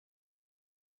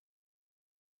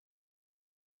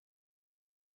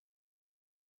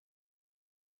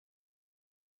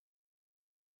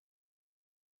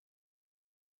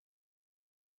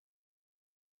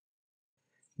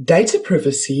Data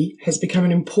privacy has become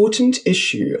an important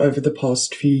issue over the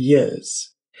past few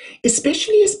years,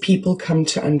 especially as people come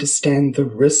to understand the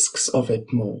risks of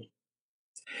it more.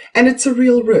 And it's a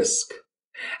real risk.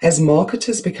 As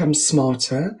marketers become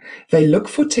smarter, they look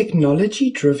for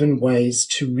technology-driven ways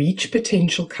to reach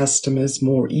potential customers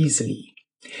more easily,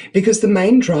 because the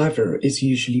main driver is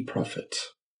usually profit.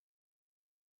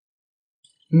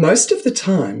 Most of the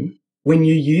time, when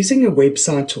you're using a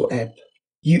website or app,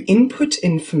 you input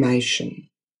information.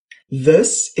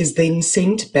 This is then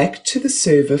sent back to the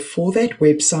server for that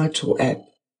website or app,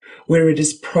 where it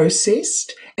is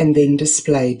processed and then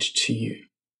displayed to you.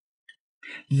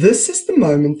 This is the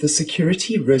moment the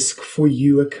security risk for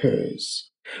you occurs,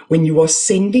 when you are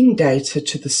sending data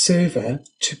to the server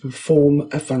to perform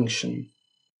a function.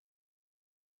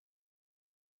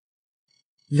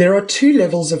 There are two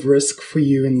levels of risk for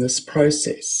you in this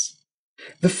process.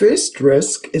 The first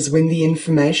risk is when the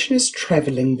information is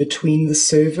traveling between the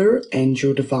server and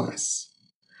your device.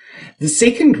 The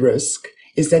second risk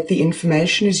is that the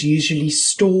information is usually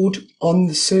stored on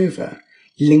the server,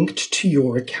 linked to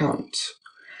your account.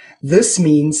 This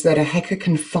means that a hacker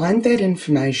can find that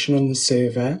information on the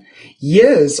server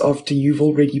years after you've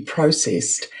already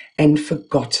processed and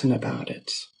forgotten about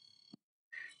it.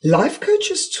 Life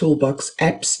Coach's Toolbox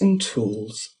apps and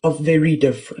tools are very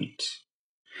different.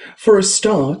 For a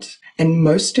start, and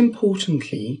most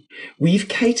importantly, we've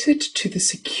catered to the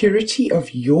security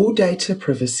of your data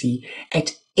privacy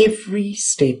at every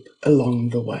step along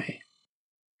the way.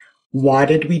 Why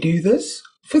did we do this?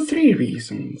 For 3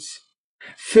 reasons.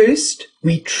 First,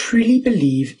 we truly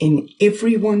believe in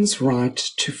everyone's right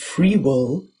to free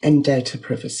will and data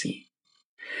privacy.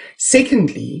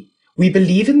 Secondly, we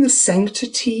believe in the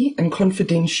sanctity and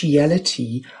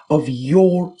confidentiality of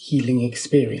your healing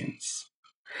experience.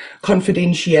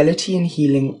 Confidentiality in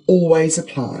healing always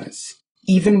applies,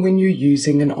 even when you're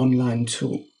using an online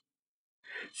tool.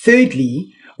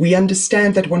 Thirdly, we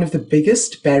understand that one of the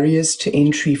biggest barriers to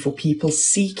entry for people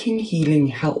seeking healing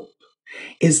help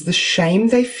is the shame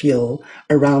they feel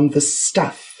around the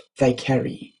stuff they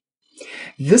carry.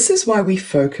 This is why we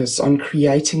focus on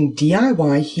creating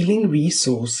DIY healing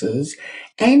resources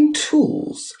and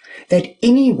tools that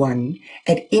anyone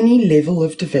at any level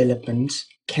of development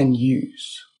can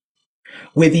use.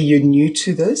 Whether you're new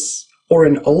to this or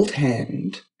an old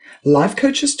hand, Life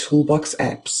Coach's Toolbox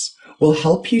apps will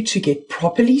help you to get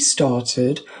properly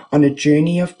started on a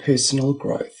journey of personal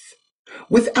growth,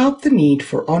 without the need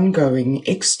for ongoing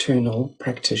external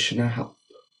practitioner help.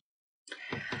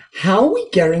 How we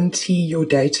guarantee your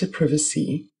data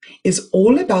privacy is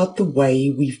all about the way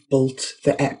we've built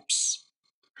the apps.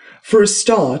 For a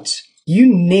start,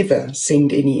 you never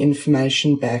send any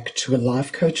information back to a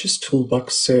Life Coach's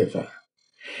Toolbox server.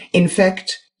 In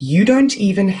fact, you don't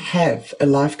even have a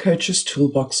Life Coach's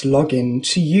Toolbox login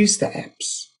to use the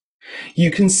apps.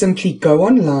 You can simply go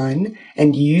online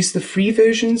and use the free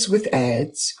versions with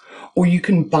ads, or you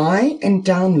can buy and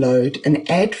download an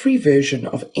ad-free version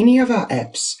of any of our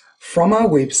apps from our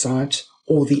website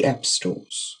or the app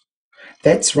stores.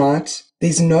 That's right,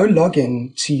 there's no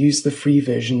login to use the free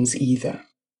versions either.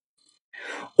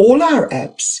 All our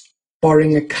apps,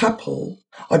 barring a couple,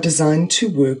 are designed to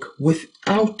work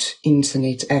without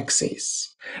internet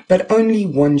access, but only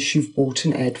once you've bought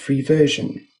an ad-free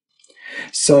version.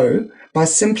 So, by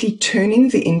simply turning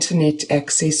the internet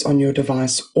access on your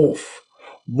device off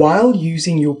while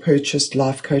using your purchased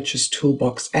Life Coach's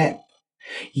Toolbox app,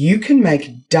 you can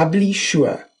make doubly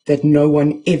sure that no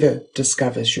one ever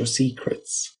discovers your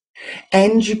secrets.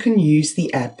 And you can use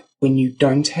the app when you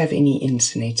don't have any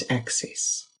internet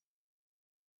access.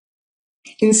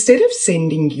 Instead of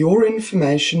sending your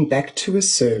information back to a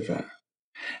server,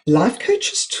 Life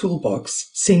Coach's Toolbox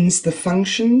sends the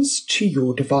functions to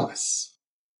your device.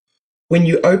 When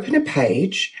you open a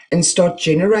page and start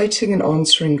generating and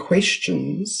answering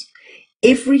questions,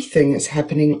 everything is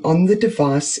happening on the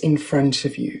device in front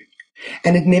of you,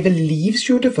 and it never leaves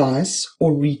your device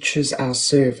or reaches our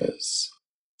servers.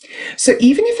 So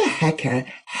even if a hacker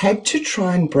had to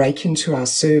try and break into our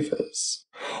servers,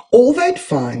 all they'd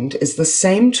find is the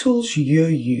same tools you're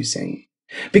using,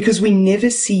 because we never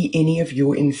see any of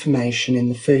your information in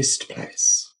the first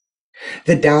place.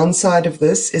 The downside of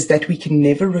this is that we can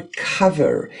never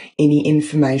recover any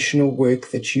information or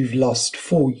work that you've lost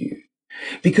for you,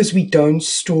 because we don't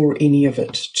store any of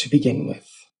it to begin with.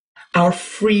 Our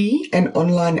free and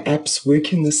online apps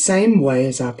work in the same way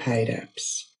as our paid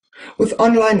apps. With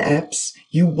online apps,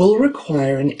 you will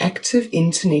require an active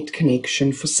internet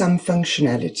connection for some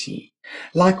functionality,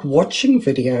 like watching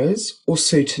videos or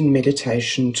certain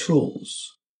meditation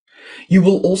tools. You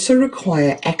will also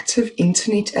require active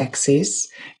internet access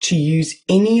to use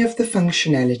any of the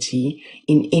functionality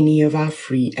in any of our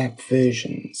free app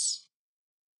versions.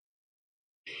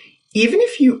 Even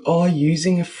if you are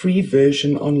using a free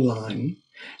version online,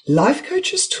 Life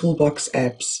Coach's Toolbox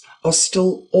apps are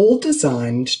still all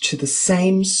designed to the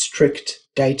same strict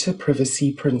data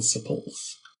privacy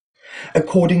principles.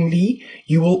 Accordingly,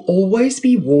 you will always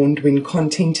be warned when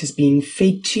content is being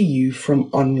fed to you from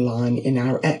online in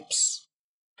our apps.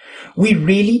 We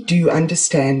really do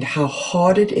understand how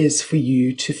hard it is for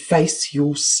you to face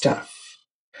your stuff,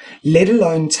 let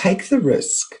alone take the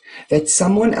risk that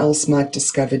someone else might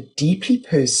discover deeply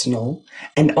personal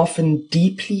and often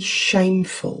deeply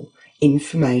shameful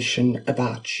information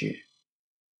about you.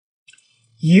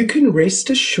 You can rest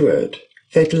assured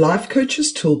that Life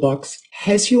Coach's Toolbox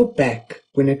has your back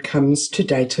when it comes to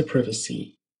data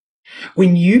privacy.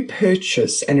 When you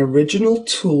purchase an original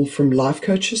tool from Life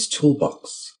Coach's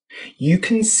Toolbox, you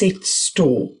can set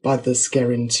store by this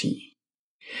guarantee.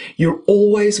 You're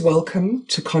always welcome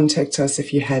to contact us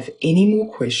if you have any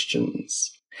more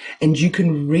questions, and you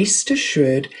can rest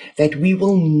assured that we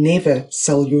will never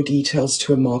sell your details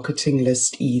to a marketing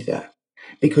list either,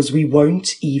 because we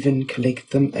won't even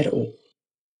collect them at all.